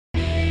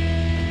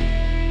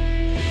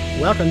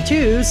Welcome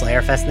to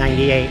Slayerfest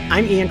 98.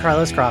 I'm Ian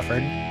Carlos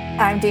Crawford.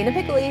 I'm Dana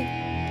Pickley.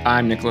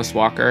 I'm Nicholas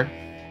Walker.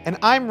 And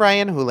I'm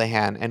Ryan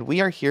Houlihan, and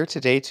we are here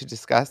today to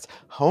discuss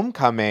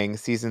Homecoming,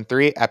 Season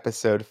 3,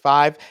 Episode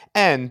 5,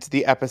 and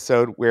the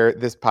episode where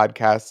this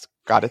podcast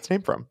got its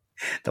name from.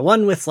 The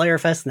one with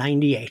Slayerfest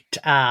 98.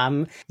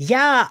 I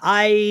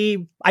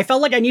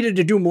felt like I needed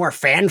to do more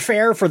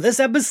fanfare for this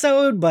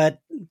episode,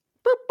 but...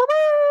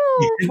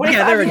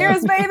 25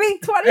 years, baby!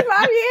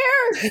 25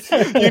 years!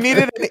 You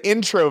needed an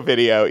intro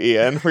video,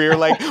 Ian, where you're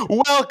like,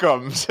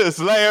 welcome to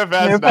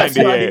Slayerfest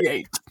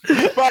 98.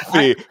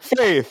 Buffy,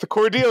 Faith,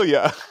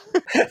 Cordelia.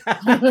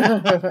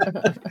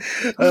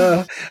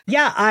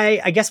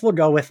 I guess we'll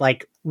go with,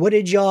 like, what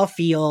did y'all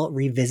feel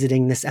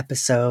revisiting this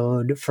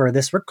episode for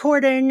this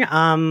recording?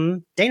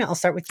 Dana, I'll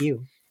start with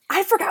you.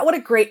 I forgot what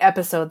a great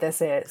episode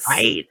this is.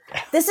 Right.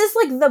 This is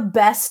like the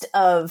best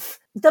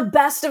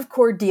of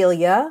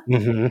Cordelia.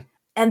 Mm-hmm.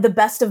 And the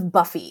best of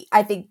Buffy.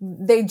 I think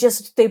they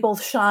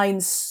both shine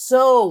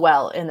so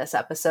well in this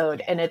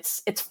episode, and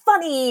it's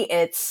funny.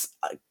 It's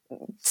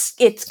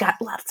got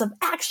lots of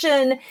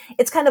action.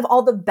 It's kind of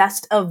all the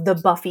best of the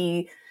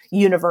Buffy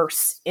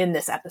universe in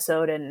this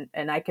episode,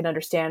 and I can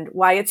understand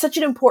why it's such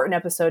an important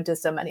episode to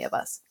so many of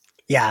us.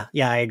 Yeah,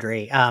 I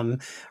agree.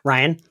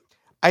 Ryan?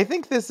 I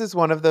think this is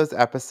one of those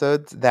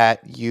episodes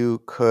that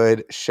you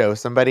could show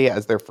somebody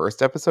as their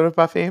first episode of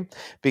Buffy,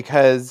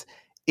 because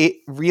it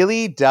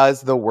really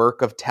does the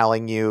work of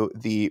telling you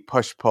the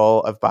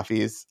push-pull of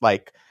Buffy's,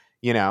 like,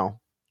 you know,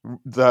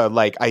 the,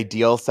 like,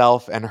 ideal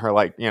self and her,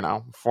 like, you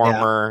know,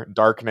 former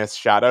darkness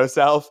shadow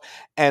self.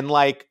 And,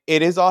 like,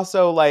 it is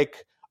also,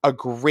 like, a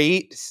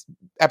great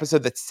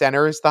episode that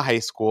centers the high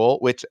school,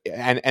 which,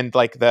 and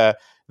like, the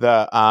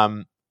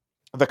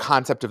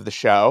concept of the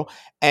show.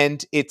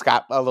 And it's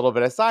got a little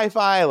bit of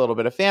sci-fi, a little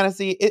bit of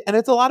fantasy, and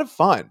it's a lot of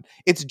fun.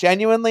 It's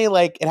genuinely,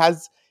 like, it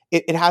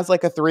has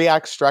like a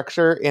 3-act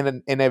structure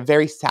in a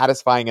very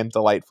satisfying and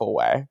delightful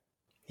way.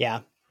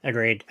 Yeah,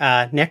 agreed.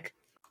 Nick?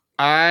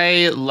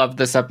 I love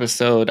this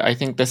episode. I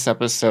think this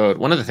episode,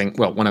 one of the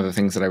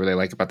things that I really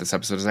like about this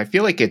episode is I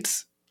feel like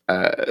it's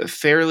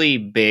fairly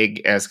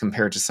big as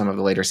compared to some of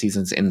the later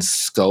seasons in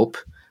scope,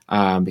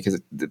 because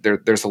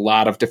there's a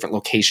lot of different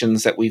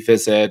locations that we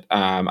visit.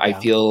 I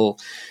feel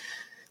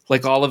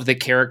like all of the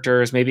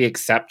characters, maybe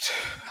except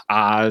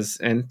Oz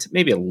and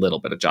maybe a little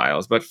bit of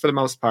Giles, but for the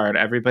most part,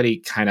 everybody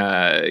kind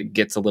of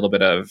gets a little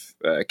bit of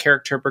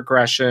character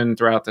progression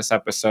throughout this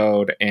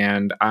episode.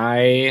 And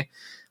I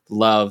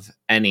love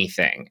any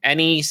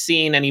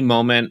scene, any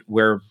moment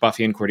where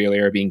Buffy and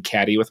Cordelia are being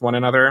catty with one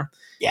another.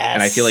 Yes.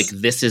 And I feel like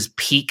this is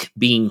peak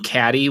being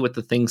catty with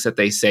the things that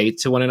they say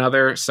to one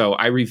another. So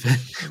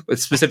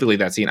specifically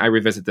that scene, I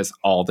revisit this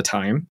all the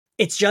time.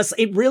 It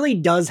really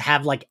does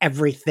have, like,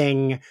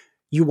 everything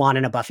you want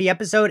in a Buffy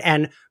episode,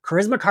 and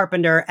Charisma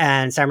Carpenter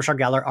and Sarah Michelle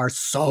Gellar are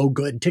so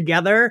good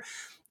together.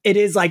 It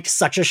is, like,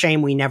 such a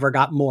shame we never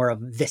got more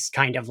of this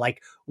kind of,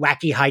 like,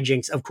 wacky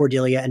hijinks of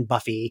Cordelia and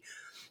Buffy,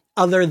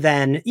 other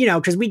than, you know,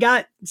 because we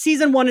got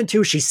season 1 and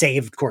 2, she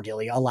saved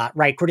Cordelia a lot,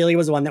 right? Cordelia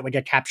was the one that would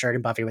get captured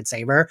and Buffy would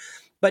save her,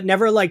 but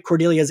never, like,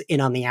 Cordelia's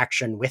in on the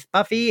action with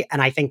Buffy,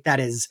 and I think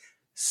that is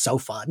so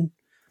fun.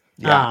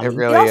 Yeah, it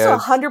really it also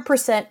is.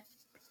 100%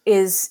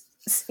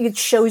 it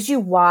shows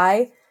you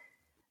why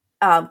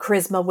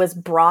Charisma was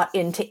brought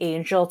into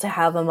Angel to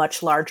have a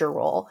much larger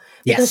role,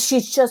 because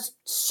she's just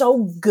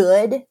so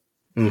good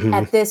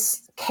at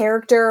this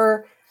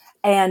character,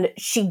 and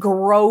she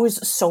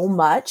grows so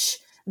much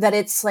that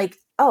it's like,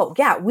 oh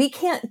yeah, we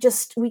can't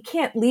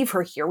leave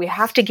her here. We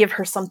have to give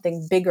her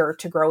something bigger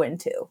to grow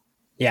into.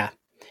 Yeah.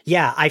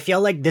 I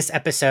feel like this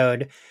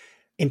episode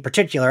in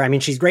particular, I mean,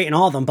 she's great in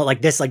all of them, but,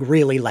 like, this, like,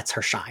 really lets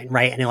her shine,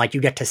 right? And, like,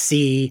 you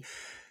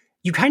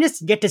kind of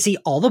get to see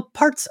all the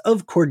parts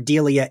of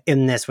Cordelia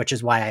in this, which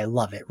is why I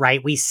love it,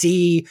 right? We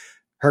see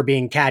her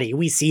being catty.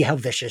 We see how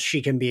vicious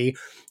she can be.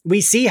 We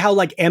see how,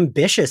 like,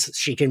 ambitious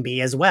she can be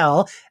as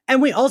well.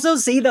 And we also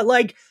see that,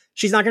 like,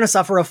 she's not going to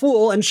suffer a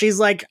fool. And she's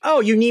like,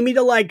 oh, you need me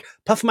to, like,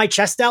 puff my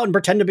chest out and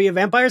pretend to be a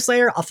vampire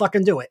slayer? I'll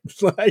fucking do it.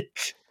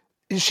 Like,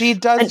 she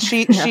does.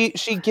 She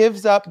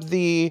gives up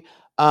the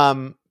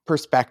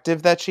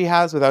perspective that she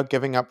has without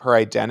giving up her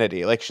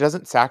identity. Like, she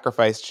doesn't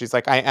sacrifice. She's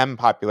like, I am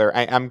popular.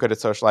 I am good at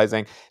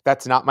socializing.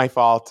 That's not my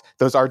fault.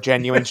 Those are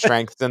genuine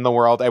strengths in the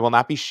world. I will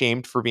not be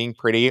shamed for being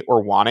pretty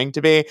or wanting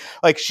to be.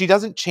 Like, she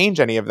doesn't change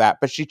any of that,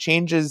 but she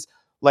changes,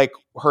 like,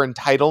 her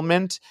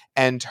entitlement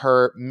and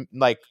her,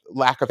 like,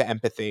 lack of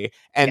empathy.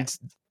 And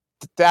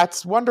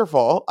that's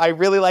wonderful. I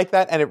really like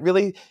that. And it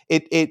really,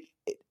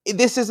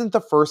 this isn't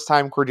the first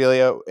time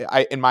Cordelia,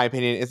 in my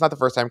opinion, it's not the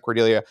first time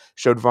Cordelia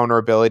showed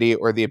vulnerability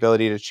or the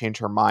ability to change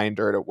her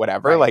mind or to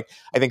whatever. Right. Like,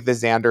 I think the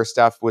Xander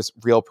stuff was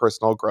real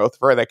personal growth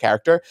for the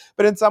character.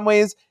 But in some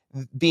ways,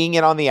 being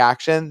in on the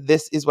action,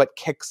 this is what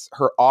kicks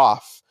her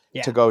off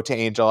to go to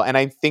Angel. And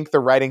I think the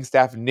writing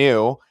staff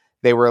knew.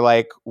 They were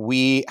like,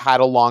 we had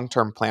a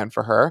long-term plan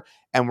for her,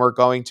 and we're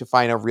going to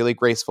find a really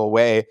graceful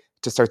way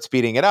to start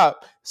speeding it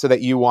up so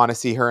that you want to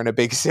see her in a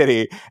big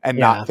city and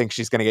not think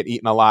she's going to get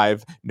eaten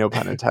alive. No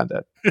pun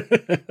intended.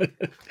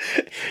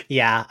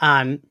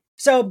 Yeah.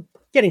 So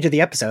getting to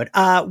the episode,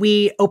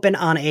 we open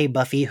on a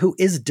Buffy who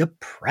is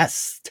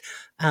depressed.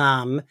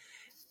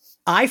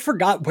 I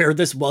forgot where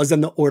this was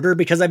in the order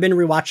because I've been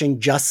rewatching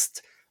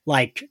just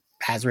like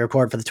as we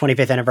record for the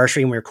 25th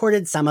anniversary, and we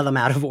recorded some of them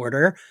out of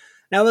order.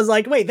 And I was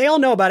like, wait, they all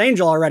know about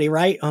Angel already,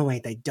 right? Oh,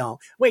 wait, they don't.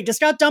 Wait, does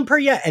Scott dump her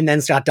yet? And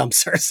then Scott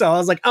dumps her. So I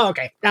was like, oh,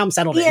 okay, now I'm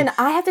settled Ian, in.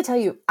 I have to tell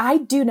you, I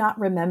do not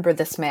remember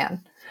this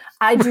man.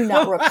 I do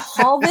not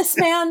recall this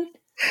man.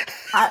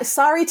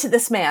 Sorry to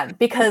this man,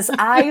 because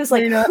I was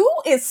like, who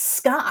is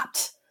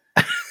Scott?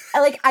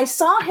 I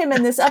saw him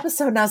in this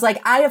episode and I was like,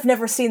 I have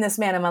never seen this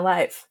man in my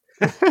life.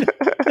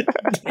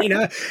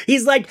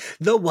 He's like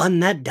the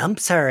one that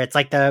dumps her. It's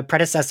like the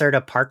predecessor to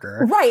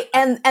Parker. Right.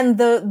 And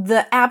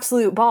the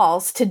absolute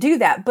balls to do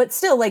that. But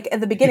still, like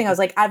at the beginning, I was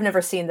like, I've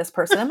never seen this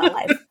person in my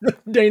life.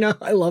 Dana,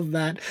 I love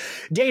that.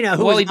 Dana,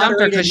 who he dumped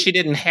her because she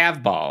didn't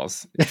have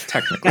balls,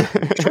 technically.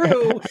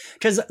 True.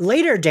 Because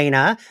later,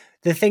 Dana,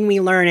 the thing we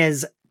learn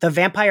is the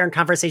vampire in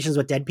Conversations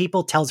with Dead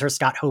People tells her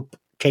Scott Hope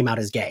came out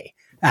as gay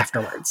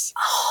afterwards.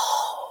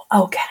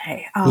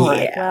 Okay. All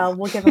right. Well,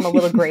 we'll give him a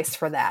little grace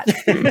for that.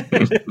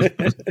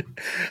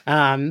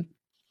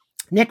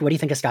 Nick, what do you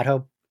think of Scott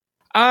Hope?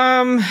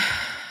 I'm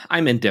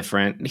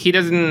indifferent. He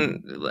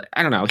doesn't,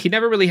 I don't know. He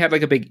never really had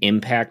like a big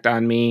impact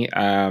on me.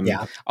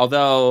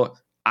 Although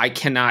I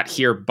cannot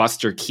hear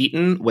Buster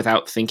Keaton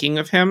without thinking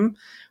of him,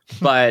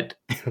 but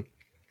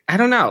I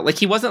don't know. Like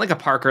he wasn't like a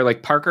Parker.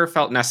 Like Parker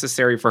felt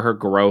necessary for her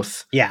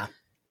growth. Yeah.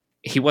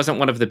 He wasn't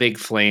one of the big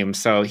flames,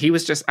 so he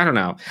was just, I don't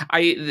know.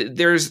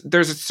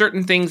 There's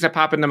certain things that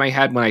pop into my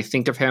head when I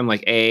think of him,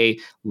 like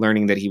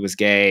learning that he was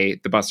gay,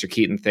 the Buster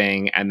Keaton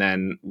thing, and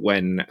then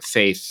when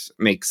Faith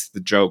makes the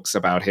jokes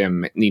about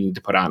him needing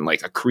to put on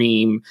like a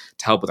cream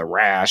to help with a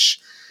rash.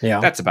 Yeah.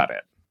 That's about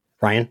it.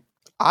 Ryan?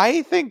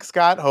 I think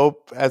Scott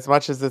Hope, as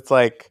much as it's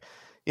like,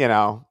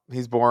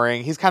 he's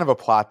boring, he's kind of a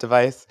plot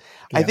device.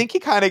 Yeah. I think he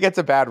kind of gets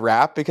a bad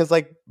rap because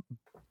like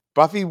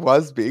Buffy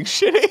was being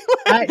shitty.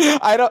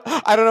 I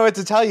don't know what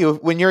to tell you.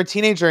 When you're a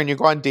teenager and you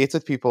go on dates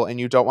with people and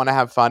you don't want to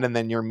have fun and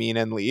then you're mean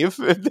and leave,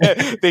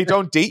 they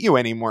don't date you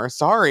anymore.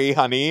 Sorry,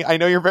 honey. I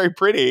know you're very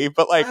pretty,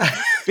 but like,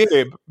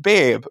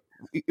 babe,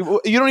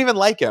 you don't even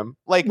like him.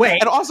 Like,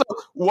 wait. And also,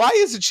 why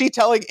isn't she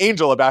telling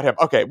Angel about him?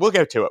 Okay, we'll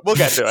get to it.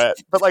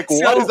 But like,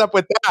 what is up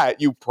with that,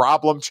 you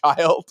problem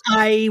child?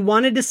 I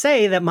wanted to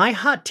say that my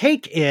hot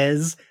take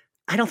is,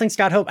 I don't think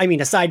Scott Hope, I mean,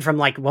 aside from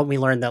like what we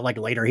learned that like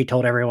later he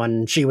told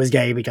everyone she was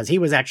gay because he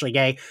was actually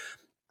gay,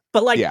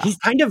 but like he's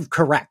kind of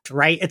correct,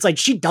 right? It's like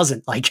she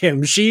doesn't like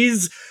him.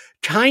 She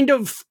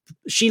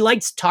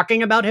likes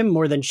talking about him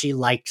more than she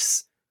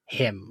likes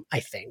him,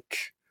 I think.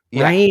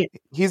 Yeah. Right?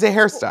 He's a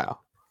hairstyle.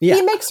 Yeah.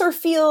 He makes her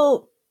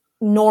feel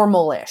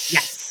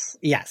normal-ish.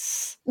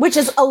 Yes. Which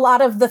is a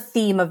lot of the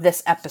theme of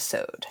this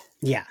episode.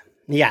 Yeah.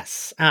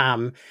 Yes.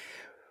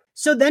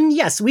 So then,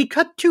 yes, we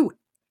cut to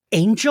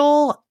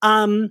Angel.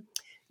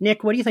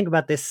 Nick, what do you think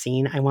about this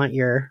scene? I want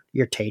your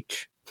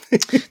take.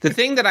 The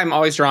thing that I'm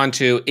always drawn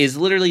to is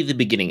literally the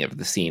beginning of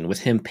the scene with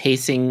him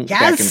pacing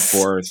back and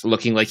forth,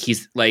 looking like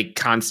he's like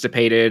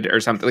constipated or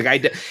something.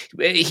 Like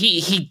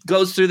he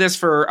goes through this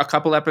for a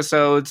couple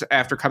episodes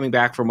after coming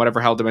back from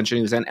whatever hell dimension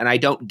he was in, and I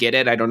don't get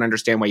it. I don't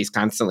understand why he's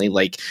constantly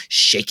like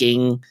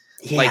shaking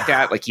like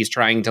that, like he's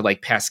trying to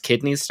like pass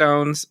kidney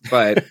stones.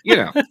 But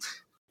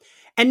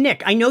And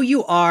Nick, I know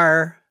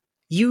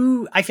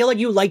I feel like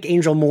you like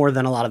Angel more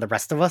than a lot of the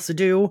rest of us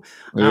do.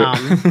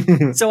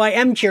 So I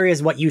am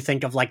curious what you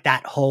think of like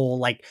that whole,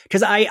 like,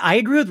 because I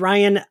agree with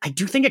Ryan. I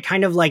do think it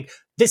kind of like,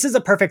 this is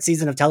a perfect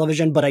season of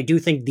television, but I do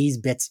think these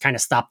bits kind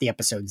of stop the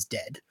episodes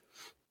dead.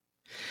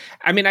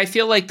 I mean, I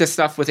feel like the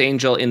stuff with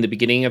Angel in the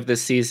beginning of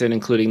this season,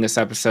 including this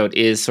episode,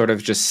 is sort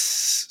of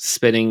just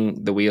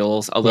spinning the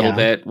wheels a little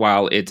bit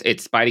while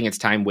it's biding its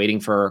time, waiting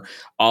for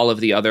all of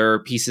the other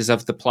pieces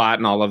of the plot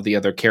and all of the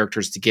other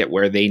characters to get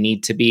where they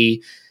need to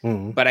be.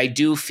 Mm-hmm. But I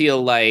do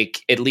feel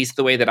like, at least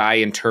the way that I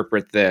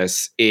interpret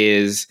this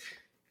is,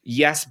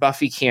 yes,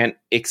 Buffy can't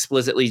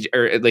explicitly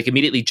or like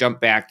immediately jump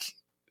back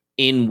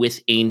in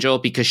with Angel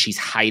because she's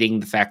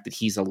hiding the fact that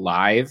he's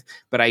alive.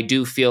 But I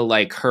do feel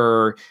like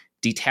her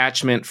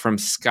detachment from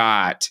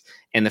Scott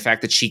and the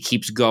fact that she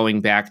keeps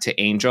going back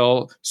to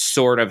Angel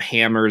sort of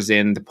hammers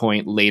in the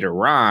point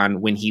later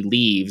on when he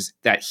leaves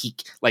that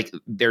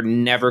they're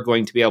never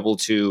going to be able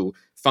to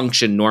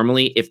function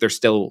normally if they're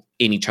still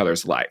in each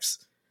other's lives.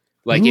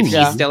 Like if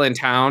he's still in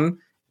town,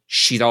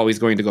 she's always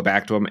going to go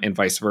back to him and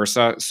vice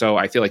versa. So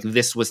I feel like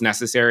this was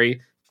necessary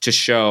to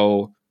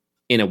show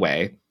in a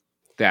way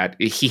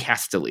that he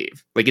has to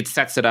leave. Like it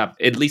sets it up,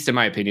 at least in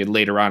my opinion,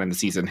 later on in the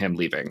season, him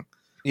leaving.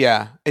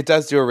 Yeah, it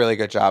does do a really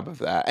good job of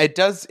that. It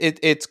does.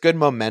 It's good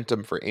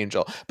momentum for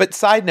Angel. But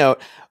side note,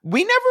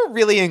 we never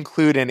really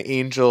include an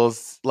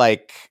Angel's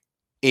like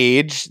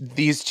age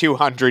these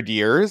 200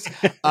 years.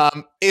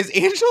 Is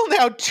Angel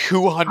now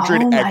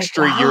 200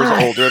 extra years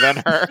older than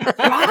her?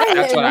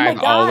 That's what I've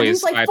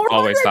always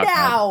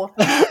thought.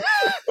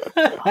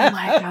 Oh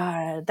my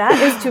God. That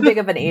is too big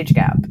of an age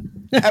gap.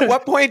 At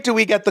what point do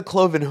we get the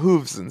cloven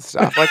hooves and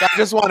stuff? Like, I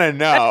just want to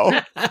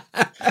know.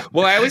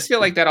 Well, I always feel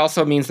like that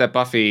also means that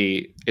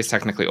Buffy is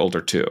technically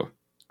older too,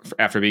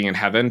 after being in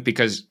heaven,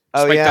 because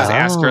Spike does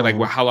ask her, like,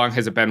 well, how long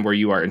has it been where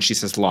you are? And she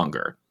says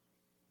longer.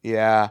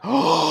 Yeah.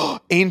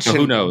 Ancient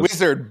who knows?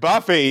 wizard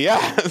Buffy,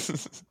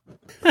 yes.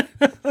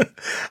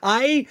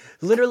 I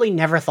literally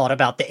never thought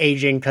about the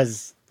aging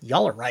because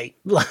y'all are right.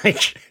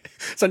 Like,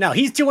 so now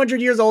he's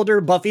 200 years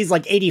older. Buffy's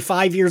like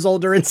 85 years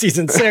older in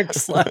season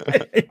 6.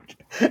 Like,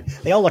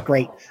 they all look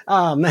great.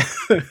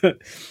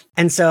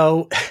 And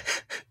so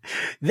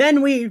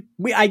then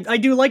I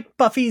do like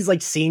Buffy's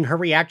like seeing her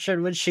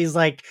reaction when she's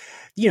like,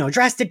 you know,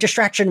 drastic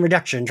distraction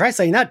reduction. Try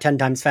saying that 10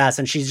 times fast.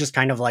 And she's just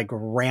kind of like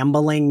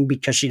rambling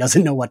because she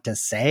doesn't know what to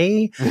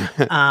say.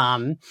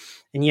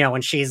 And, you know,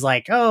 when she's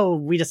like, oh,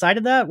 we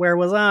decided that? Where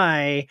was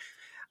I?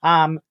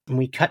 And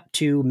we cut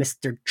to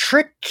Mr.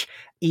 Trick,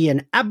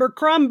 Ian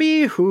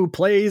Abercrombie, who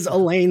plays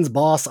Elaine's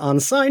boss on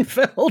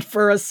Seinfeld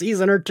for a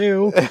season or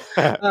 2.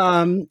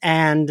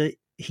 And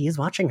he is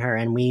watching her,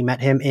 and we met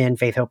him in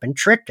Faith, Hope, and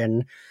Trick.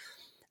 And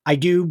I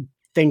do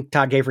think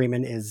Todd K.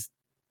 Freeman is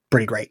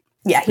pretty great.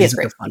 Yeah, he's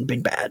great. Fun,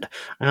 big bad.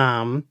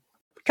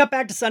 Cut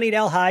back to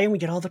Sunnydale High, and we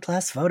get all the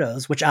class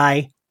photos, which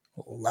I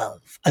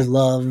love. I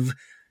love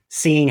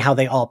seeing how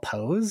they all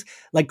pose.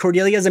 Like,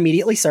 Cordelia's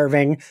immediately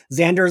serving,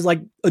 Xander's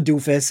like a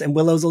doofus, and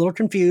Willow's a little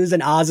confused,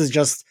 and Oz is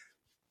just,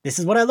 this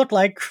is what I look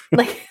like.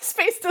 Like, his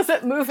face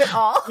doesn't move at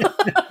all.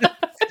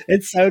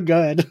 It's so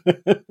good.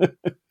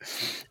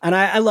 And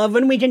I love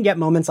when we can get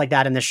moments like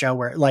that in the show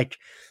where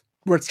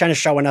it's kind of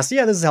showing us,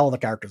 yeah, this is how all the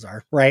characters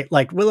are, right?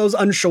 Like, Willow's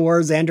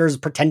unsure, Xander's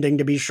pretending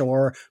to be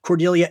sure,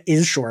 Cordelia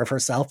is sure of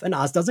herself, and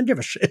Oz doesn't give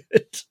a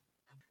shit.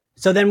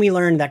 So then we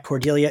learn that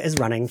Cordelia is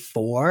running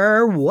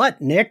for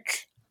what,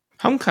 Nick?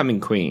 Homecoming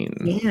queen.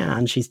 Yeah,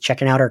 and she's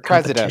checking out her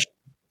president.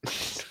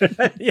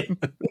 Yeah,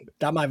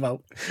 not my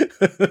vote.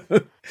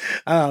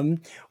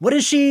 What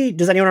does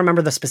anyone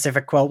remember the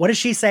specific quote? What does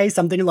she say?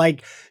 Something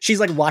like,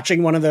 she's like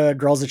watching one of the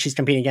girls that she's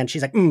competing against.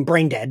 She's like,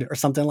 brain dead or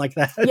something like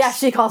that. Yeah,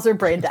 she calls her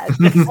brain dead.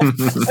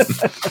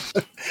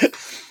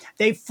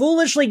 They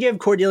foolishly give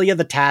Cordelia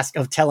the task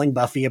of telling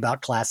Buffy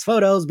about class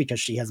photos because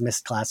she has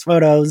missed class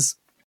photos.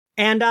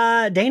 And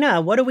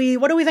Dana, what do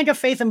we think of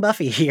Faith and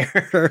Buffy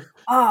here?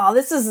 Oh,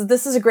 this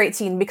is a great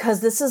scene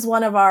because this is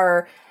one of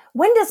our,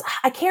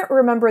 I can't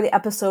remember the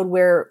episode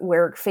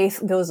where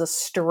Faith goes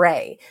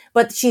astray,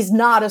 but she's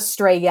not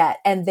astray yet.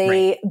 And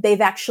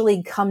they've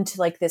actually come to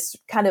like this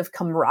kind of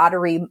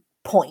camaraderie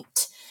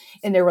point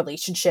in their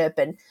relationship.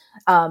 And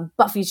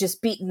Buffy's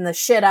just beating the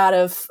shit out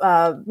of,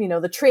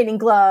 the training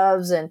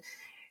gloves, and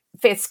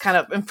Faith's kind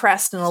of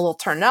impressed and a little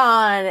turned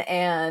on.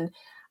 And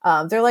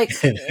they're like,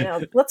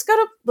 let's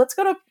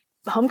go to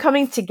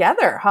homecoming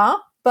together, huh,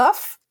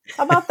 Buff?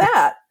 How about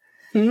that?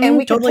 And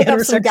we can pick up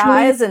some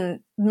guys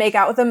and make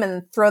out with them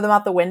and throw them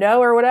out the window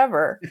or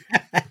whatever.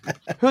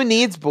 Who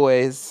needs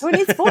boys? Who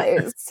needs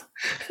boys?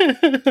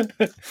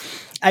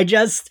 I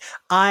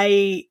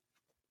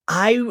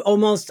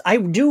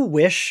do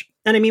wish,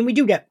 and I mean, we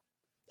do get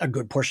a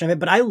good portion of it,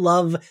 but I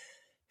love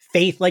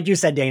Faith, like you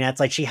said, Dana. It's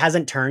like she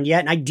hasn't turned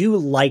yet, and I do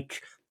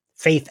like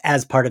Faith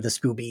as part of the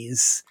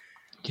Scoobies.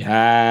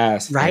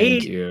 Yes,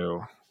 right? Thank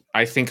you.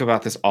 I think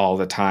about this all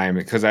the time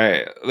because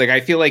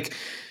I feel like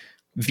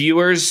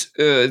viewers,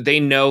 they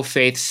know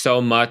Faith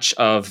so much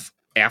of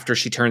after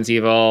she turns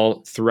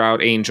evil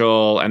throughout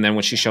Angel, and then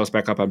when she shows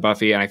back up on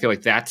Buffy, and I feel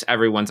like that's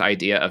everyone's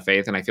idea of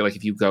Faith. And I feel like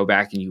if you go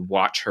back and you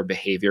watch her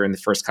behavior in the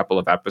first couple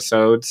of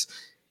episodes,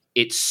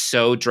 it's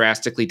so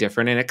drastically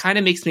different, and it kind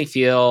of makes me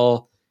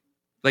feel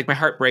like my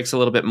heart breaks a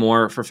little bit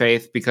more for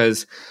Faith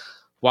because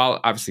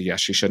while obviously, yes,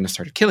 she shouldn't have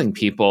started killing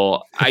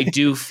people, I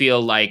do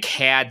feel like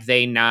had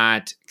they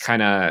not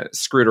kind of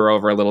screwed her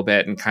over a little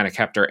bit and kind of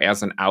kept her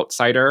as an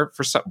outsider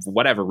for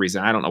whatever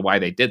reason, I don't know why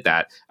they did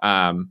that,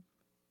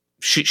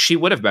 she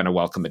would have been a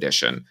welcome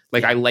addition.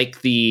 Like, I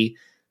like the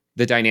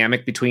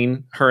dynamic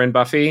between her and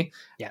Buffy.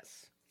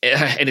 Yes.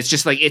 And it's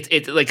just like,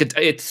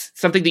 it's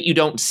something that you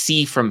don't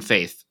see from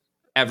Faith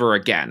ever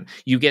again.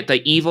 You get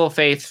the evil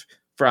Faith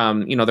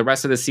from, the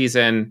rest of the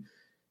season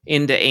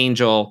into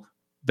Angel,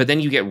 but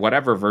then you get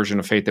whatever version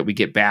of Faith that we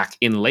get back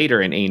in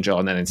later in Angel,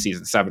 and then in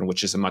season 7,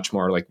 which is a much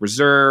more like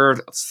reserved,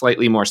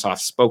 slightly more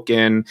soft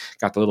spoken,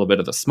 got the little bit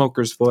of the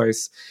smoker's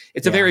voice.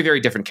 It's a very,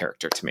 very different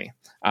character to me.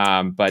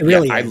 But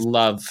really I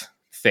love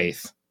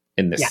Faith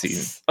in this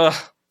season.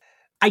 Ugh.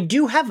 I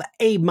do have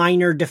a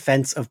minor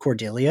defense of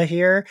Cordelia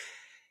here,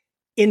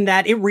 in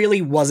that it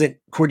really wasn't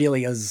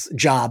Cordelia's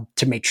job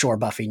to make sure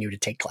Buffy knew to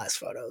take class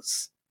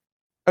photos.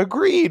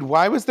 Agreed.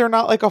 Why was there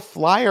not like a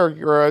flyer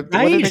or what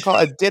do they call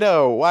it? A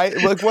ditto? Why?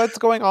 Like, what's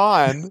going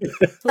on?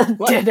 A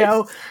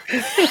ditto.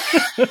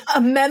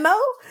 A memo?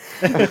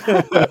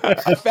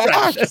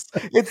 Facts.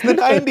 It's the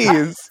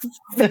 90s.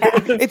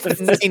 It's the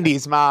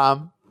 90s,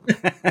 Mom.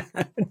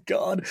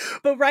 God.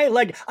 But right,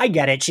 like, I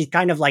get it. She's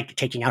kind of like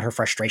taking out her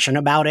frustration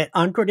about it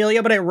on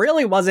Cordelia, but it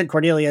really wasn't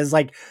Cordelia's.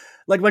 Like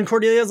when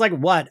Cordelia's like,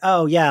 what?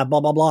 Oh yeah, blah,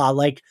 blah, blah.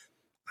 Like,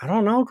 I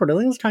don't know.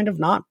 Cordelia's kind of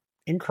not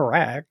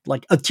incorrect.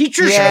 Like a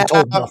teacher should have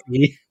told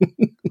Buffy.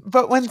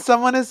 But when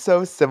someone is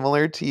so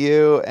similar to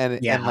you and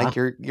like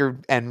you're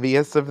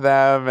envious of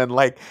them and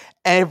like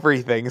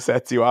everything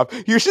sets you off,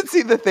 you should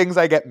see the things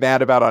I get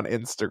mad about on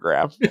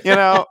Instagram, you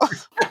know?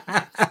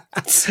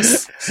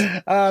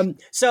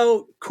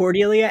 So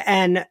Cordelia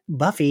and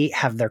Buffy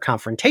have their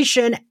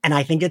confrontation, and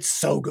I think it's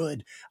so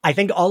good. I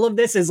think all of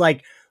this is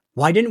like,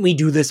 why didn't we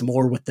do this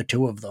more with the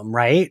two of them,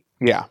 right?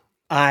 Yeah.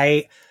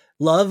 I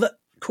love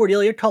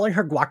Cordelia calling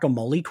her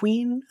guacamole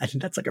queen. I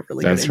think that's like a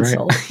really good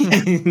insult.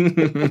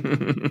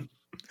 Right.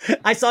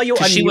 I saw you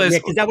unmute,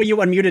 Nick. Is that what you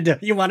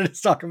unmuted? You wanted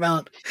to talk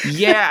about?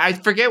 Yeah, I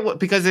forget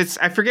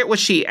what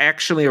she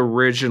actually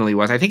originally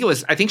was. I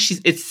think she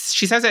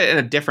says it in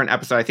a different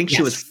episode. I think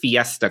she was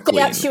Fiesta Queen.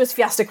 Yeah, she was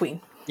Fiesta Queen.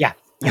 Yeah.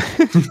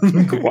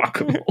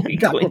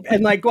 Guacamole Queen.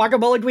 And like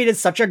Guacamole Queen is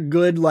such a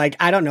good, like,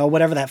 I don't know,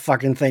 whatever that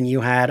fucking thing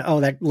you had. Oh,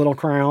 that little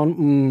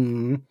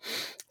crown.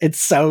 It's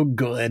so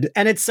good.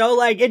 And it's so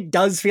like, it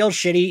does feel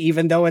shitty,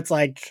 even though it's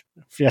like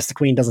Fiesta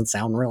Queen doesn't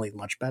sound really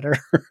much better.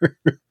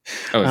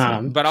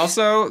 But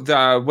also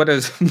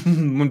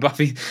when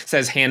Buffy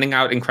says handing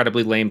out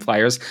incredibly lame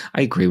flyers,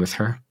 I agree with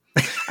her.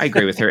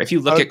 If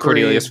you look at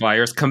Cordelia's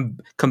flyers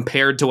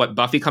compared to what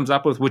Buffy comes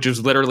up with, which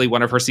is literally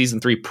one of her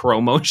season 3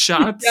 promo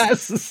shots.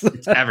 Yes.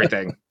 It's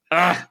everything.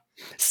 Ugh.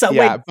 So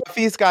yeah,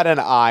 Buffy's got an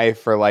eye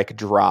for like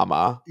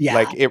drama. Yeah.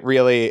 Like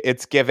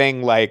it's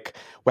giving like,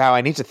 wow,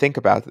 I need to think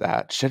about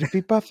that. Should it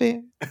be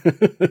Buffy?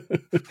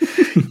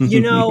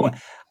 You know,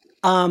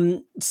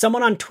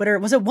 someone on Twitter,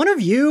 was it one of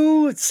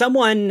you?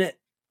 Someone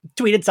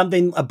tweeted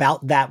something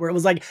about that where it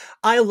was like,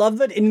 I love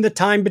that in the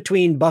time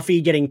between Buffy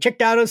getting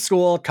kicked out of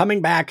school,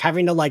 coming back,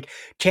 having to like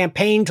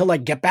campaign to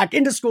like get back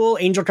into school,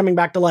 Angel coming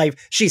back to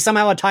life, she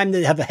somehow had time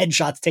to have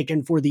headshots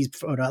taken for these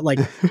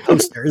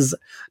posters.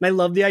 And I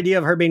love the idea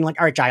of her being like,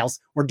 all right, Giles,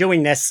 we're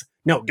doing this.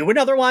 No, do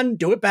another one.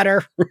 Do it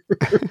better.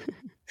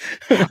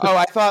 Oh,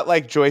 I thought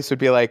like Joyce would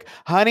be like,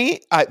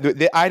 honey,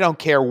 I don't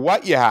care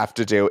what you have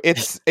to do.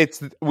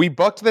 We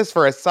booked this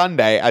for a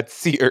Sunday at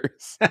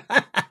Sears.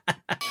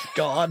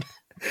 God.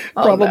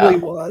 Probably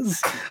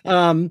was.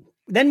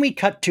 Then we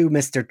cut to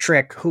Mr.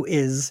 Trick, who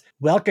is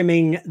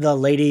welcoming the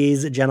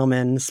ladies,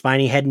 gentlemen,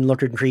 spiny head and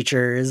looking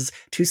creatures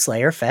to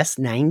Slayer Fest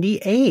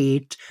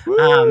 98.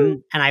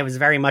 And I was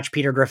very much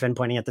Peter Griffin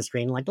pointing at the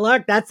screen like,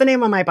 look, that's the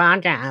name of my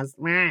podcast.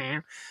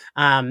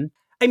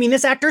 I mean,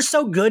 this actor's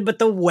so good, but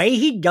the way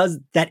he does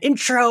that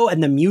intro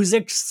and the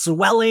music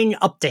swelling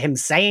up to him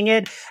saying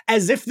it,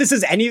 as if this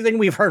is anything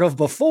we've heard of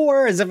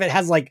before, as if it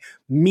has like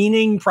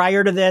meaning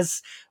prior to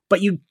this,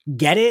 but you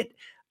get it.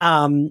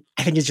 I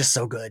think it's just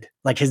so good,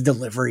 like his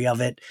delivery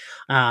of it.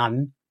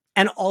 And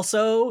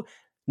also,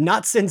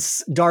 not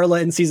since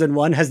Darla in season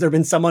 1 has there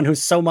been someone who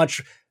so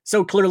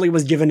clearly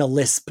was given a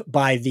lisp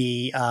by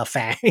the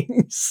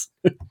fangs.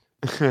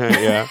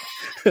 Yeah.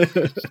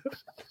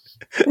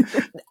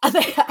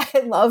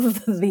 I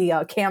love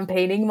the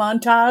campaigning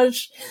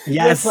montage.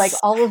 Yes. With like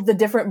all of the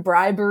different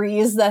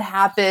briberies that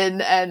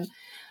happen, and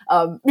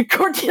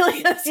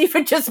Cordelia's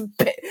even just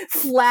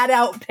flat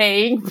out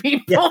paying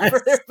people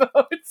for their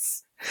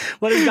votes.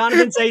 What does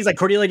Donovan say? He's like,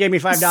 Cordelia gave me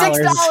 $5.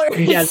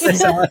 $6. Yes,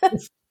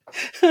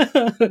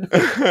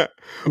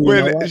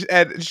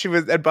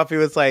 $6. And Buffy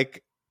was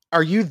like,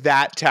 are you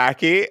that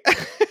tacky?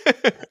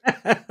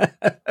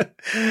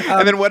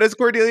 And then what does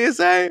Cordelia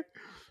say?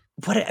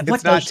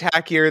 It's not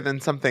tackier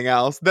than something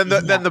else than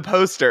the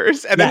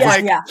posters, and it's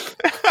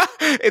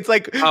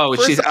like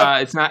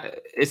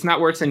it's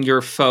not worse than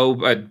your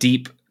faux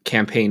deep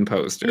campaign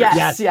posters.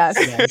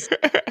 Yes.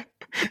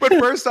 But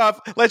first off,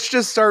 let's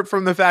just start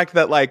from the fact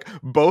that like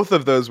both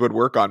of those would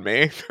work on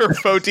me. Or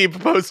faux deep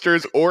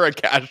posters or a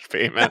cash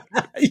payment.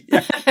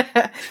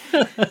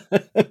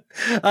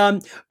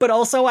 But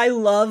also I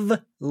love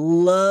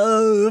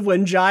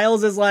when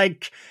Giles is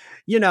like,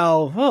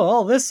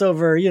 all this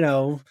over,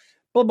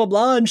 blah, blah,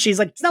 blah. And she's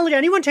like, it's not like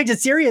anyone takes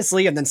it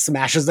seriously, and then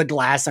smashes the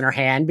glass in her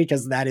hand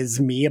because that is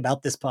me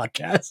about this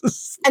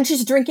podcast. And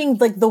she's drinking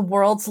like the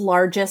world's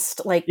largest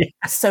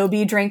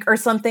Sobe drink or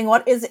something.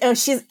 What is I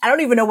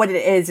don't even know what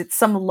it is. It's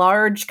some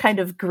large kind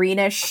of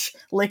greenish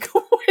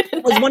liquid.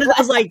 It was one of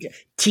those like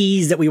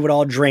teas that we would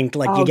all drink,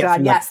 like you get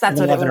from that's what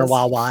 11 it or was.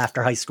 Wawa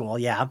after high school.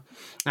 Yeah.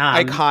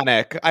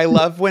 Iconic. I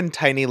love when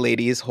tiny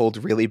ladies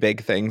hold really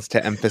big things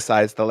to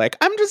emphasize the like,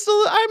 I'm a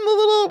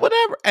little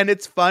whatever. And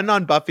it's fun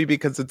on Buffy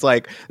because it's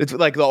like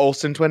the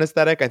Olsen twin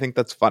aesthetic. I think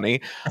that's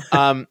funny.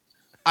 I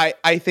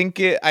think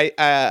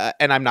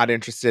and I'm not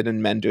interested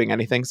in men doing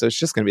anything, so it's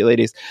just going to be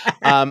ladies.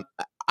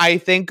 I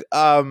think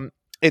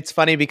it's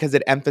funny because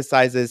it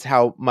emphasizes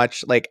how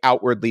much like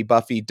outwardly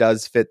Buffy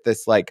does fit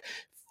this like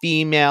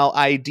female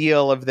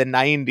ideal of the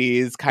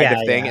 90s kind of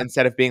thing,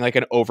 instead of being like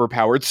an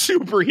overpowered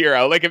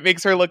superhero. Like it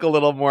makes her look a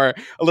little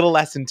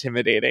less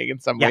intimidating in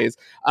some ways.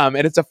 And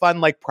it's a fun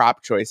like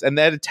prop choice, and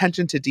that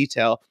attention to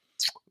detail.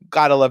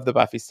 Gotta love the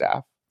Buffy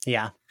staff.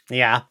 Yeah.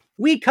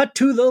 We cut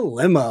to the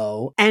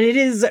limo, and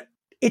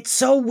it's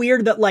so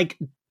weird that like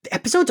the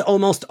episode's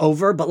almost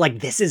over, but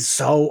like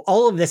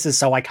all of this is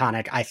so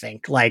iconic, I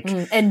think. Like,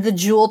 and the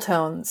jewel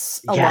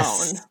tones alone.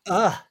 Yes.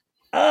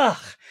 Ugh.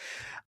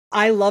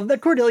 I love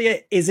that Cordelia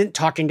isn't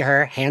talking to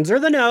her, hands her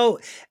the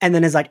note, and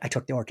then is like, I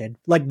took the orchid.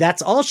 Like,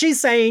 that's all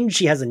she's saying.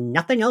 She has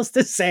nothing else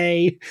to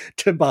say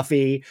to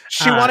Buffy.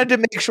 She wanted to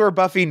make sure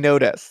Buffy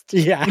noticed.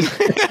 Yeah.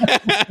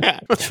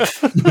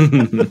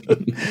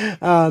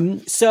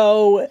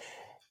 So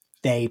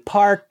they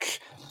park,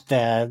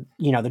 the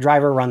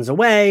driver runs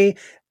away.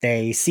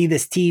 They see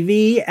this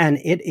TV, and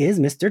it is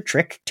Mr.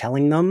 Trick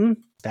telling them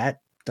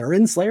that they're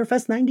in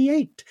Slayerfest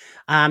 98.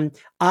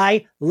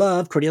 I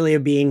love Cordelia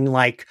being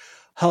like,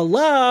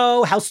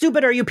 hello, how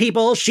stupid are you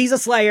people? She's a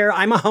Slayer.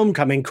 I'm a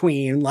homecoming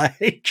queen.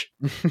 Like,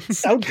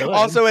 so good.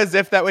 Also, as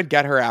if that would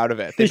get her out of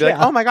it. They'd be like,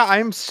 oh my God,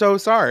 I'm so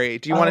sorry.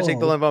 Do you want to take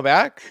the limo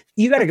back?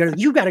 You gotta go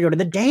to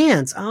the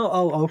dance.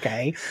 Oh,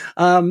 okay.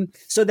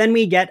 So then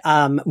we get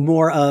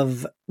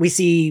we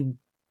see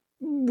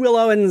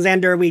Willow and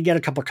Xander. We get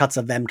a couple cuts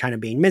of them kind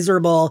of being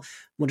miserable.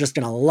 We're just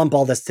gonna lump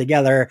all this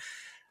together.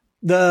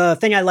 The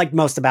thing I liked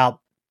most about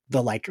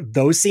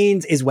those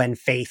scenes is when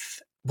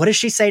Faith, what does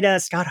she say to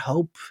Scott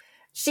Hope?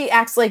 She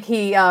acts like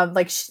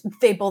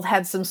they both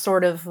had some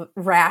sort of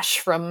rash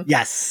from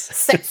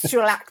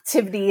sexual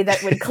activity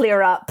that would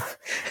clear up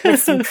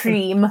with some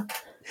cream.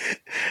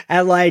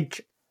 And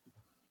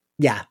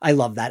I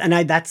love that. And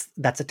that's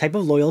a type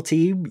of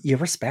loyalty you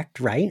respect,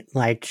 right?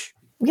 Like,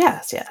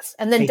 yes.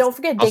 And then don't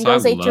forget,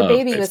 Dingo's Ate Your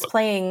Baby was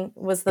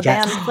the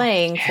band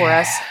playing for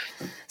us.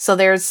 So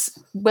there's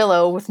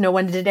Willow with no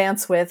one to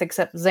dance with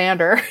except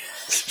Xander.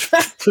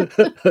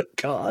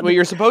 God. What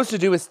you're supposed to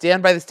do is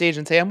stand by the stage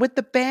and say, I'm with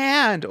the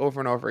band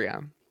over and over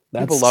again.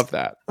 People love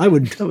that. I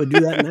would do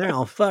that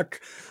now. Fuck.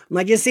 I'm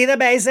like, you see the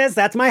bassist?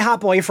 That's my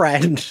hot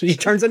boyfriend. He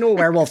turns into a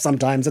werewolf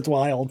sometimes. It's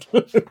wild.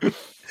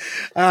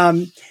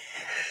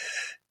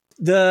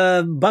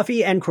 The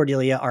Buffy and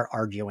Cordelia are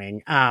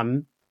arguing.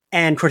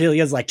 And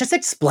Cordelia's like, just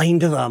explain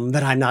to them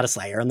that I'm not a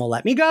Slayer and they'll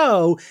let me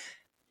go.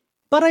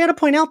 But I got to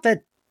point out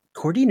that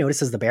Cordy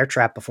notices the bear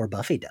trap before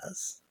Buffy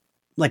does.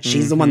 Like,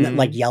 she's the one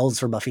that yells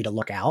for Buffy to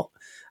look out.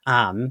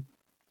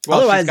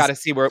 Otherwise, she's got to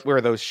see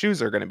where those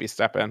shoes are going to be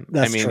stepping.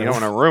 I mean, true. You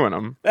don't want to ruin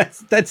them.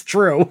 That's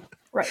true.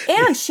 Right.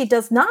 And she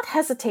does not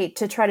hesitate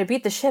to try to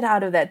beat the shit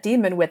out of that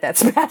demon with that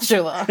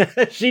spatula.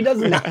 She does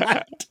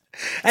not.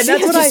 And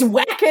she's just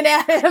whacking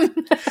at him.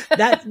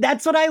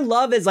 That's what I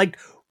love is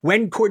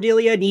when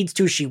Cordelia needs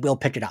to, she will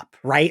pick it up,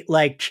 right?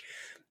 Like,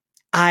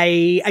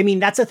 I mean,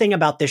 that's a thing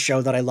about this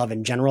show that I love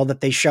in general,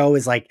 that they show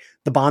is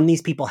the bond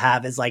these people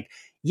have is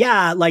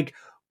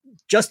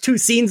just 2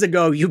 scenes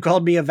ago, you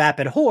called me a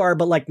vapid whore,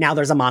 but now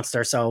there's a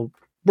monster. So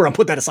we're going to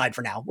put that aside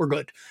for now. We're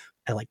good.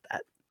 I like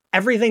that.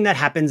 Everything that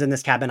happens in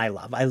this cabin, I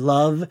love. I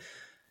love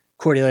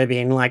Cordelia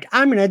being like,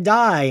 I'm going to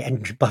die.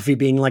 And Buffy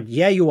being like,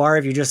 yeah, you are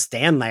if you just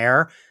stand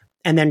there.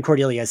 And then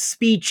Cordelia's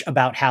speech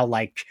about how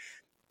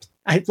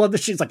I love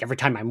that she's like, every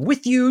time I'm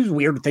with you,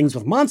 weird things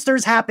with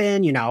monsters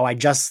happen.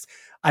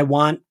 I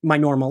want my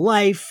normal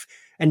life.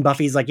 And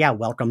Buffy's like, yeah,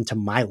 welcome to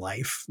my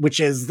life, which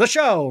is the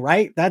show,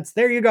 right?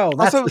 There you go.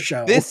 That's also, the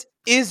show. This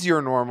is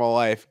your normal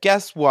life.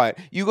 Guess what?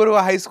 You go to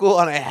a high school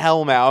on a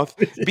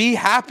hellmouth. Be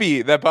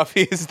happy that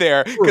Buffy is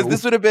there. Because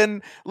this would have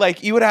been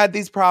you would have had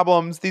these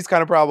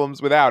kind of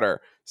problems without her.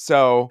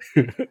 So,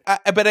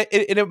 but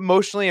it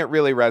emotionally, it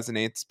really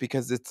resonates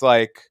because it's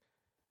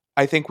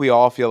I think we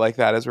all feel like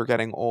that as we're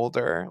getting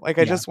older.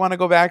 I just want to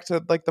go back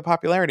to the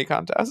popularity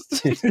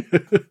contest.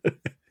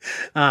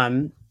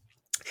 And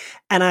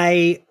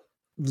I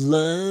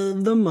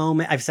love the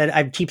moment.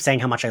 I keep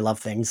saying how much I love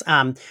things.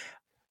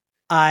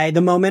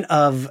 The moment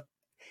of,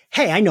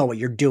 hey, I know what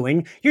you're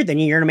doing. You're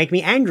thinking you're going to make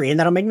me angry and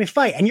that'll make me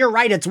fight. And you're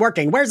right, it's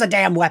working. Where's the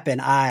damn weapon?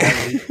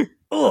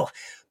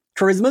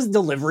 Charisma's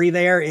delivery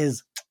there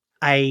is,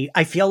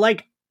 I feel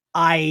like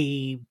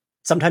I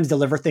sometimes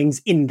deliver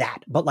things in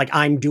that, but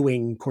I'm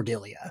doing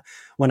Cordelia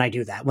when I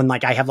do that. When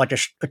I have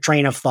a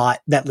train of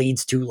thought that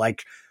leads to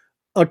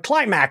a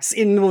climax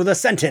in the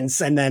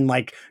sentence and then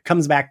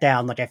comes back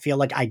down. I feel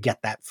like I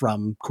get that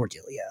from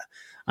Cordelia.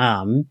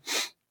 And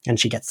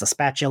she gets the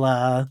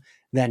spatula,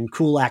 then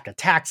Kulak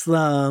attacks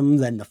them,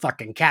 then the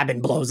fucking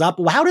cabin blows up.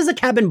 How does a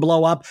cabin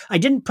blow up? I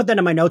didn't put that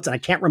in my notes and I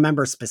can't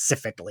remember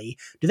specifically.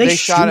 Do they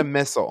shot a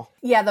missile?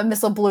 Yeah, the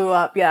missile blew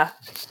up, yeah.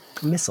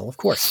 Missile, of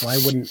course. Why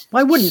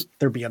wouldn't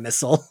there be a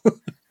missile?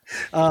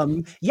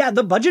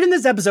 The budget in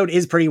this episode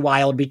is pretty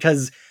wild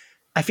because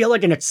I feel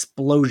like an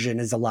explosion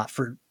is a lot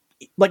for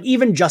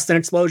even just an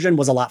explosion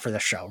was a lot for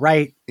this show,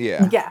 right?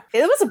 Yeah.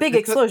 It was a big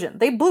explosion.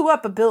 They blew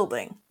up a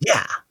building.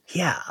 Yeah.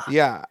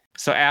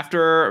 So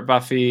after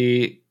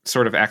Buffy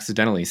sort of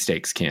accidentally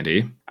stakes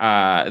Candy,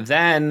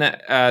 then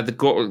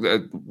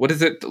what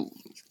is it?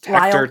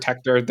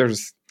 Tector.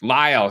 There's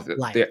Lyle.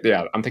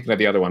 Yeah, I'm thinking of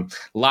the other one.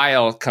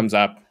 Lyle comes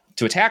up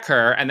to attack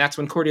her, and that's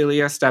when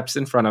Cordelia steps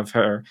in front of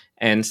her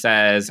and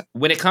says,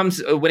 when it comes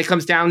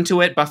down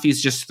to it,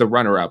 Buffy's just the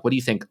runner-up. What do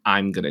you think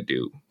I'm gonna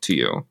do to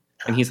you?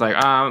 And he's like,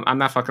 I'm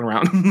not fucking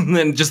around,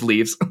 and just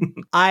leaves.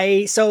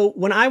 So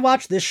when I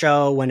watched this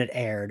show when it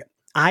aired,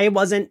 I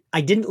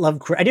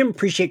didn't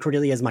appreciate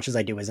Cordelia as much as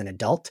I do as an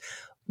adult,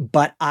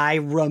 but I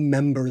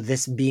remember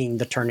this being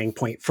the turning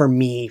point for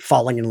me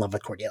falling in love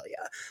with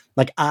Cordelia.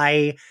 Like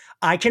I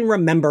can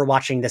remember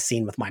watching this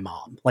scene with my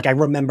mom. Like I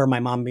remember my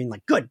mom being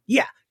like, good,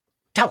 yeah,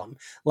 tell him.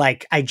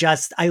 Like I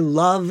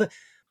love,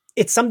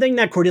 it's something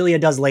that Cordelia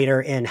does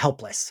later in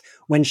Helpless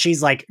when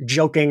she's like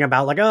joking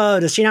about like, oh,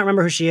 does she not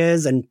remember who she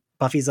is? And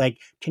Buffy's like,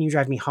 can you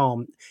drive me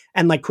home?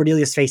 And like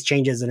Cordelia's face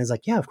changes and is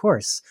like, yeah, of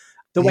course.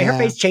 The way her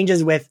face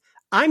changes with,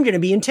 I'm going to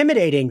be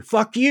intimidating.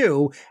 Fuck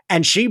you.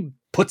 And she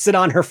puts it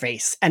on her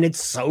face and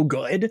it's so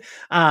good.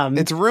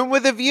 It's room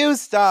with a view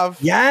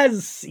stuff.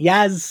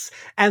 Yes.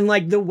 And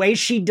like the way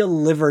she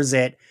delivers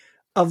it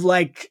of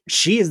like,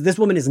 this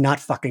woman is not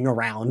fucking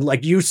around.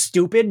 Like, you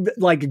stupid,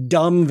 like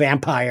dumb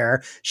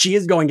vampire. She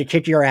is going to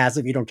kick your ass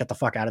if you don't get the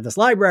fuck out of this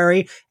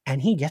library.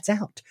 And he gets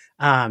out.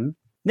 Then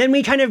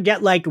we kind of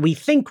get like, we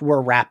think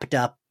we're wrapped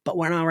up, but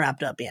we're not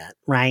wrapped up yet,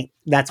 right?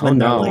 That's when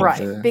they're like,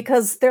 right,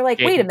 because they're like,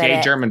 wait a minute,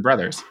 gay German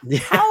brothers.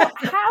 How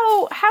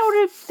do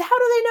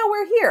they know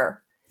we're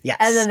here? Yes,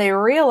 and then they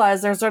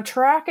realize there's a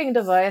tracking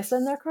device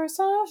in their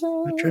corsages.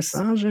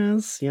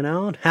 Corsages, you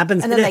know, it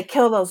happens. And then they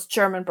kill those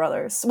German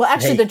brothers. Well,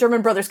 actually, the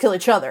German brothers kill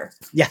each other.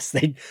 Yes,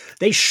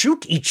 they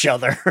shoot each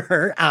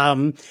other,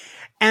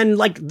 and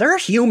like they're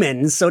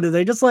humans, so do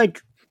they just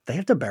like they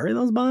have to bury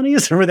those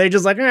bodies, or were they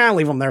just like,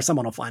 leave them there,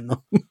 someone will find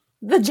them?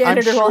 The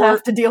janitor will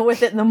have to deal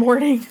with it in the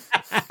morning.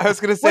 I was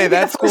going to say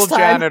that school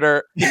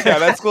janitor. Yeah,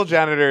 that school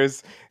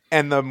janitors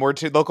and the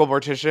local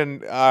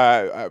mortician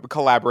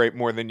collaborate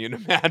more than you'd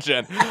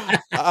imagine.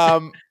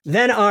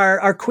 Then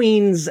our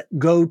queens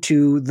go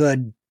to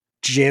the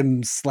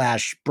gym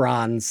 /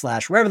 bronze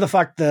 / wherever the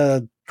fuck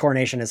the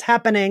coronation is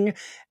happening,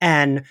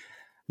 and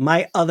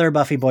my other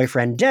Buffy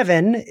boyfriend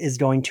Devin is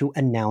going to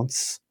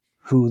announce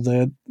who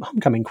the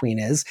homecoming queen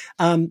is.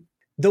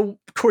 The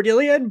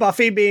Cordelia and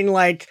Buffy being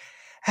like,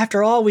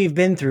 after all we've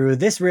been through,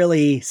 this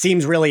really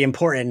seems really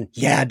important.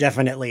 Yeah,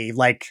 definitely.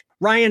 Like,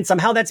 Ryan,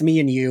 somehow that's me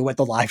and you at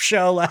the live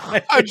show.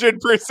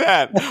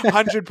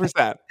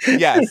 100%.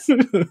 Yes.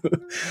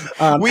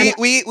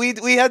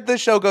 We had the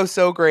show go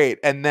so great,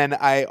 and then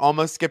I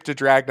almost skipped a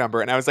drag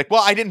number, and I was like,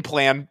 well, I didn't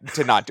plan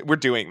to not. We're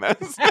doing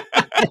this.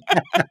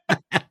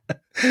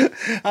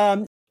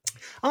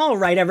 All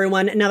right,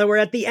 everyone. Now that we're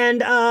at the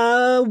end,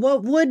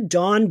 what would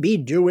Dawn be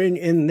doing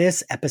in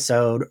this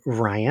episode,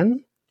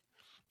 Ryan?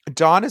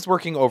 Dawn is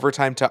working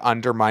overtime to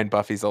undermine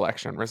Buffy's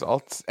election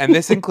results. And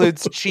this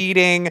includes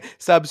cheating,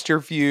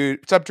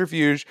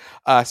 subterfuge,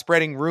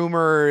 spreading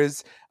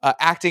rumors,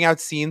 acting out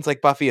scenes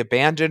like Buffy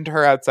abandoned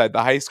her outside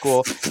the high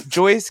school.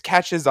 Joyce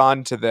catches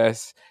on to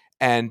this,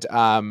 and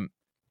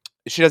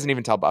she doesn't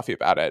even tell Buffy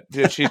about it.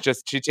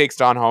 She takes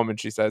Dawn home and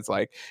she says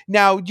like,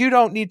 now you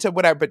don't need to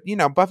whatever, but you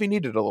know, Buffy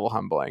needed a little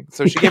humbling.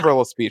 So she gave her a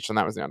little speech, and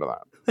that was the end of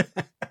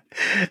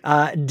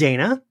that.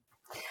 Dana?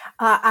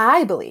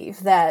 I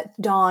believe that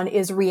Dawn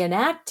is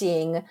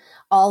reenacting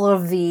all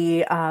of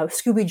the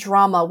Scooby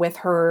drama with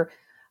her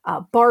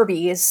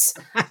Barbies,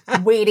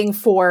 waiting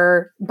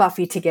for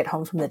Buffy to get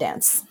home from the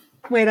dance.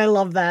 Wait, I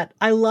love that.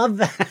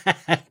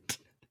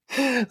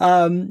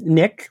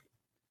 Nick?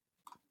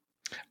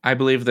 I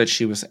believe that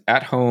she was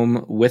at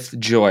home with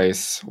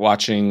Joyce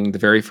watching the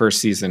very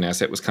first season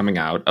as it was coming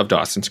out of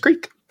Dawson's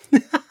Creek.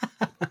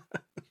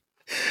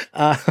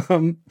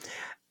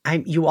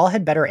 You all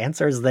had better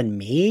answers than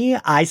me.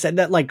 I said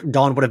that like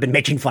Dawn would have been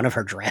making fun of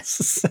her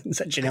dress and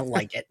said she didn't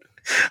like it.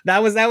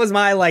 That was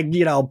my like,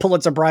 you know,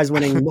 Pulitzer Prize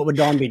winning. What would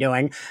Dawn be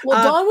doing?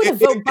 Well, Dawn would have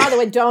voted. By the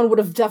way, Dawn would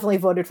have definitely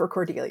voted for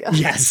Cordelia.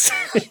 Yes,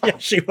 yeah,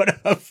 she would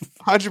have.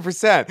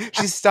 100%.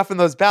 She's stuffing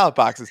those ballot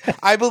boxes.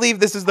 I believe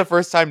this is the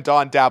first time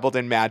Dawn dabbled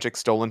in magic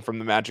stolen from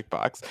the magic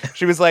box.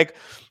 She was like,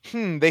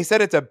 they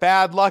said it's a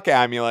bad luck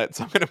amulet,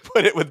 so I'm going to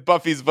put it with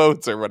Buffy's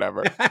votes or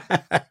whatever.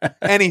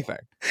 Anything.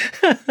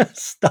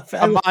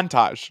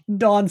 Montage.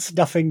 Dawn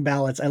stuffing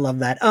ballots. I love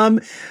that. All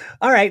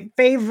right.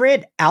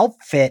 Favorite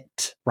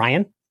outfit,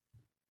 Ryan?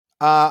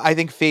 I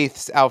think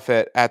Faith's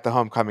outfit at the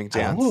homecoming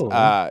dance.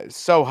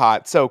 So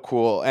hot, so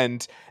cool.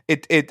 And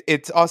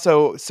it's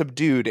also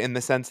subdued in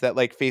the sense that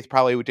like Faith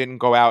probably didn't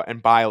go out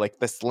and buy like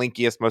the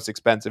slinkiest, most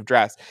expensive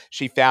dress.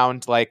 She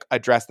found like a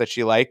dress that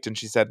she liked and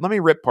she said, let me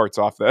rip parts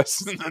off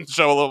this and then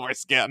show a little more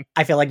skin.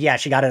 I feel like, yeah,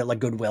 she got it at like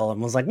Goodwill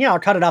and was like, yeah, I'll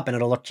cut it up and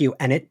it'll look cute.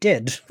 And it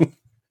did.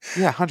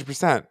 Yeah,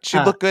 100%.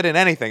 She'd look good in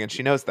anything and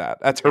she knows that.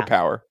 That's her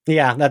power.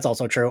 Yeah, that's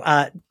also true.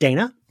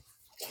 Dana?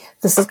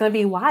 This is going to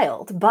be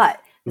wild, but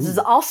this is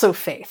also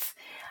Faith.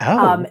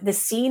 Oh. The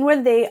scene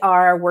when they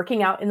are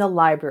working out in the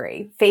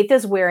library, Faith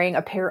is wearing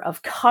a pair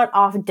of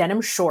cut-off denim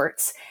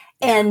shorts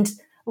and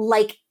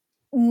like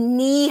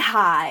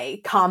knee-high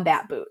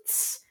combat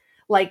boots,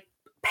 like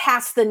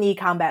past the knee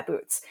combat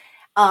boots.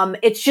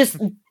 It's just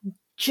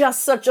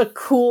such a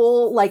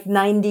cool like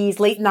 90s,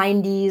 late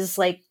 90s,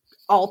 like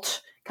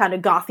alt kind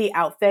of gothy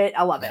outfit.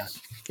 I love it.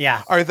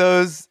 Yeah. Are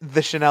those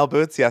the Chanel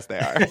boots? Yes, they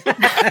are.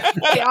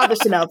 They are the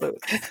Chanel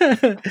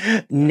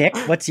boots. Nick,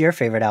 what's your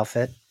favorite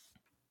outfit?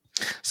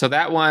 So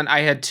that one,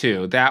 I had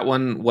two. That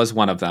one was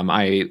one of them.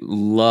 I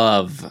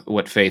love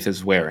what Faith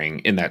is wearing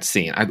in that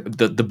scene.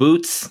 The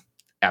boots,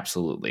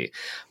 absolutely.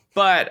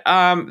 But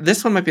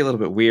this one might be a little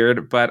bit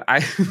weird, but I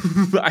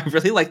I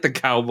really like the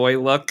cowboy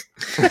look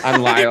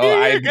on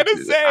Lyle. You're gonna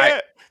say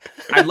it.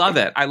 I love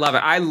it. I love it.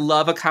 I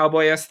love a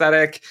cowboy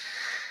aesthetic.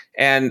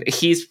 And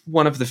he's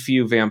one of the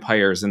few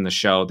vampires in the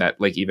show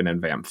that, like, even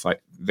in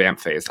vamp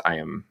phase, I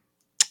am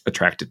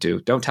attracted to.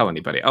 Don't tell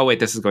anybody. Oh, wait,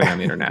 this is going on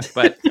the internet.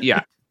 But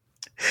yeah,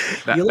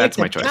 that's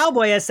my choice.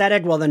 Cowboy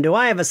aesthetic. Well, then do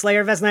I have a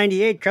Slayerfest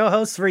 98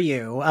 co-host for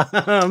you?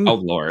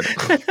 Oh, Lord.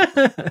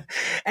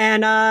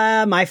 And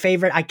my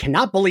favorite, I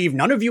cannot believe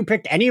none of you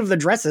picked any of the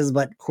dresses,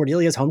 but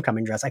Cordelia's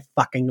homecoming dress, I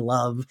fucking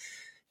love.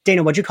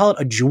 Dana, what'd you call it?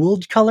 A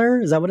jeweled color?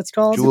 Is that what it's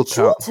called? Jewel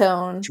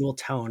tone. Jewel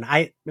tone.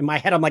 In my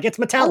head, I'm like, it's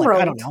metallic.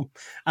 I don't know.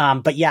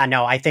 But yeah,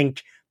 no, I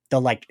think the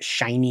like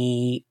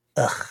shiny,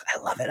 I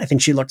love it. I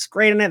think she looks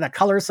great in it. The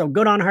color is so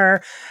good on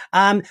her.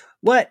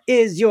 What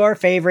is your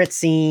favorite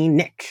scene,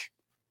 Nick?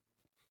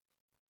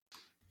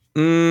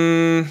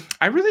 I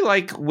really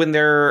like when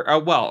they're,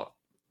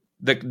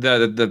 the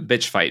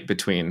bitch fight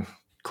between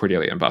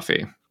Cordelia and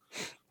Buffy.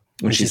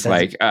 When she's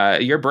like,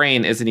 your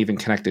brain isn't even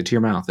connected to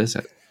your mouth, is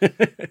it?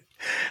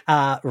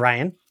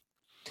 Ryan?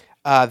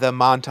 The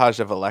montage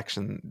of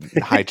election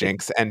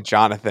hijinks and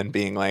Jonathan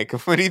being like,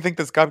 what do you think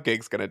this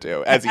cupcake's going to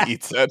do? As he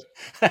eats it.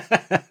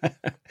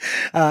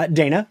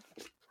 Dana?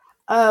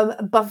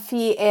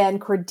 Buffy and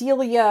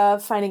Cordelia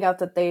finding out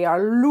that they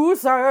are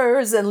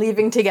losers and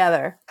leaving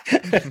together.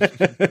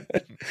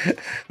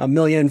 A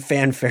million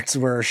fanfics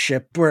were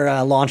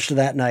launched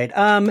that night.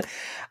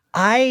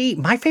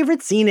 My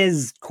favorite scene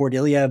is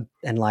Cordelia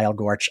and Lyle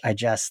Gorch.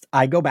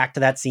 I go back to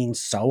that scene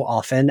so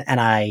often and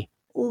I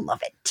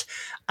love it.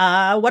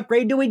 What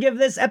grade do we give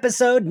this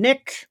episode,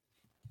 Nick?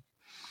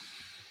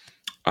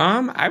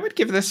 I would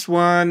give this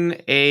one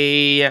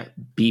a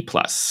B+.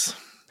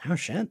 Oh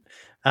shit.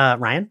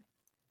 Ryan?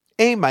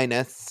 A-.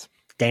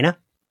 Dana?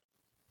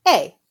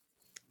 A.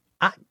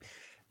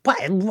 What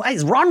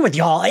is wrong with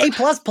y'all? A++++.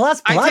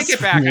 I take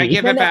it back. I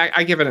give it back.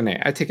 I give it an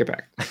A. I take it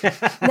back.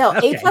 No,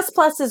 okay. A++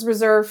 is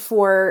reserved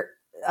for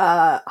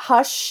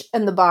Hush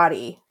and the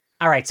Body.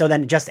 All right, so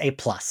then just A+.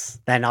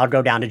 Then I'll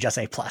go down to just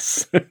A+.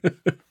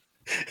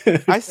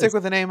 I stick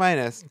with an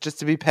A- just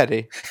to be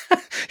petty.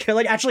 You're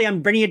like, actually,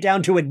 I'm bringing it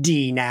down to a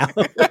D now.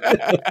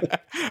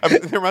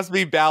 There must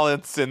be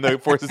balance in the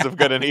forces of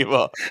good and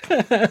evil.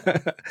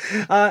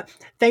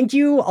 Thank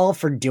you all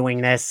for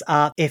doing this.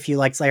 If you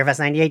like Slayerfest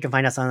 98, you can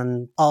find us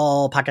on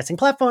all podcasting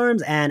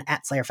platforms and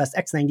at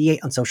SlayerFestX98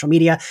 on social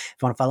media. If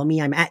you want to follow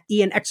me, I'm at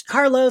Ian X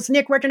Carlos.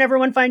 Nick, where can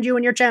everyone find you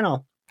and your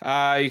channel?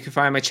 You can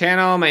find my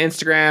channel, my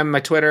Instagram,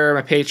 my Twitter,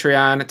 my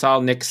Patreon. It's all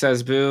Nick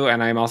Says Boo,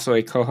 and I'm also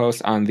a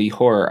co-host on the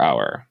Horror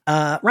Hour.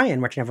 Ryan,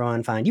 where can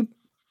everyone find you?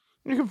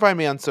 You can find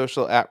me on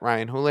social at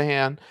Ryan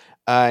Houlihan.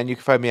 And you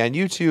can find me on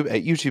YouTube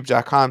at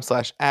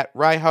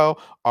youtube.com/@Ryho,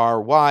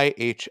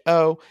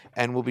 RYHO.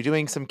 And we'll be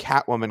doing some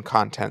Catwoman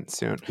content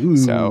soon. Ooh.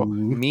 So,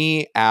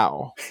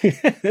 meow.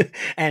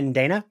 And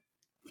Dana?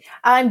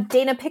 I'm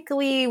Dana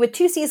Pickley with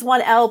 2 C's,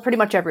 1 L, pretty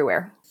much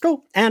everywhere.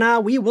 Cool.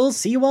 And we will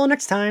see you all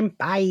next time.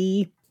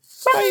 Bye.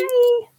 Bye.